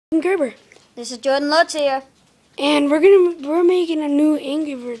Gerber. This is Jordan Lutz here. And we're making a new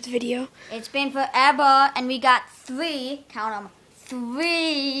Angry Birds video. It's been forever, and we got 3, count them,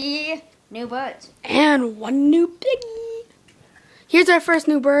 3 new birds. And 1 new piggy. Here's our first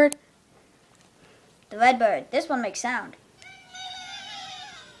new bird. The red bird. This one makes sound.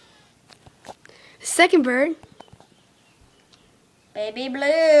 The second bird. Baby blue.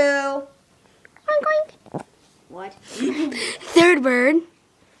 Oink, oink. What? Third bird.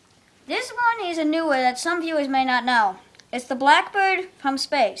 This one is a new one that some viewers may not know. It's the blackbird from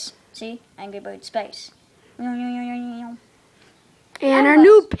space. See? Angry Bird Space. And our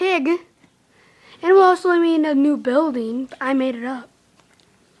new pig. And we also made a new building. I made it up.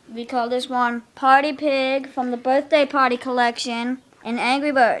 We call this one Party Pig from the Birthday Party Collection in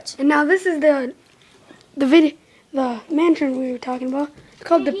Angry Birds. And now this is the mansion we were talking about. It's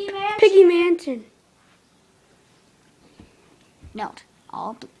called Piggy the Mansion. Piggy Mansion. Note,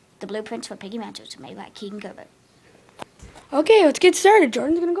 all the blueprints for Piggy Mansions are made by Keegan Gerber. Okay, let's get started.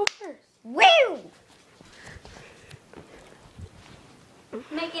 Jordan's gonna go first. Woo!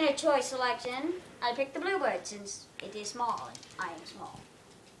 Making a choice selection, I picked the bluebird since it is small and I am small.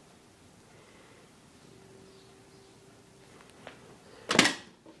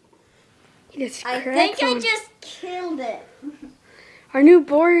 I think I just killed it. A new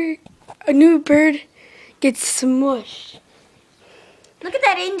bird gets smushed. Look at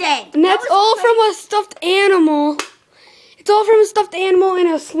that indent. And that's all from a stuffed animal. It's all from a stuffed animal in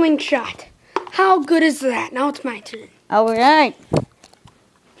a slingshot. How good is that? Now it's my turn. Alright.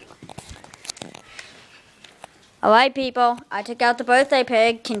 Alright, people. I took out the birthday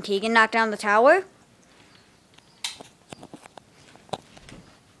pig. Can Keegan knock down the tower?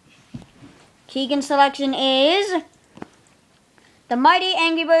 Keegan's selection is the Mighty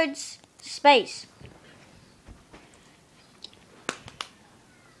Angry Birds Space.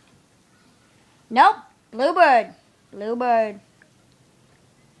 Nope. Bluebird. Bluebird.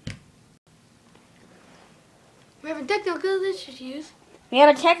 We have a technical issues. We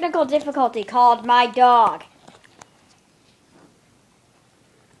have a technical difficulty called my dog.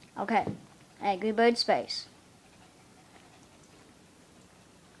 Okay. Angry Bird Space.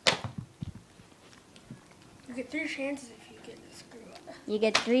 You get 3 chances if you get the screw up. You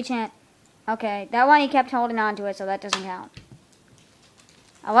get 3 chances. Okay. That one he kept holding on to it, so that doesn't count.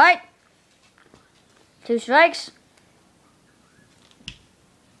 Alright. 2 strikes.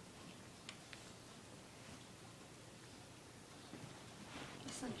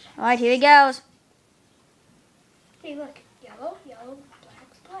 Alright, here he goes. Hey, look. Yellow, yellow,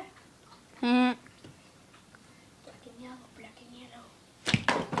 black's black. Hmm. Black and yellow, black and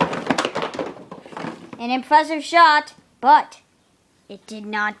yellow. An impressive shot, but it did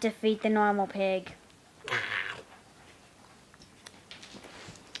not defeat the normal pig.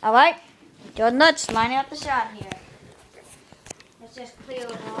 Alright. Jordan, let's line up the shot here. Let's just clear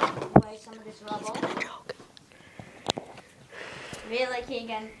away some of this rubble. Really,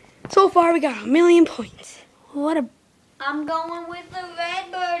 Keegan? So far, we got 1,000,000 points. What a... I'm going with the red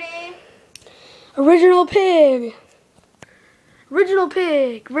birdie. Original pig. Original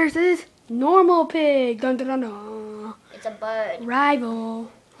pig versus normal pig. Dun dun dun dun. It's a bird. Rival.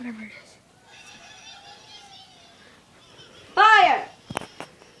 Whatever it is. Fire!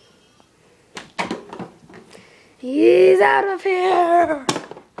 He's out of here.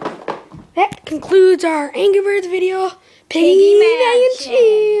 That concludes our Angry Birds video. Piggy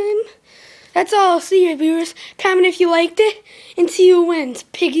Mansion. That's all. See you, viewers. Comment if you liked it, and see who wins,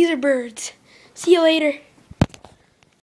 piggies or birds. See you later.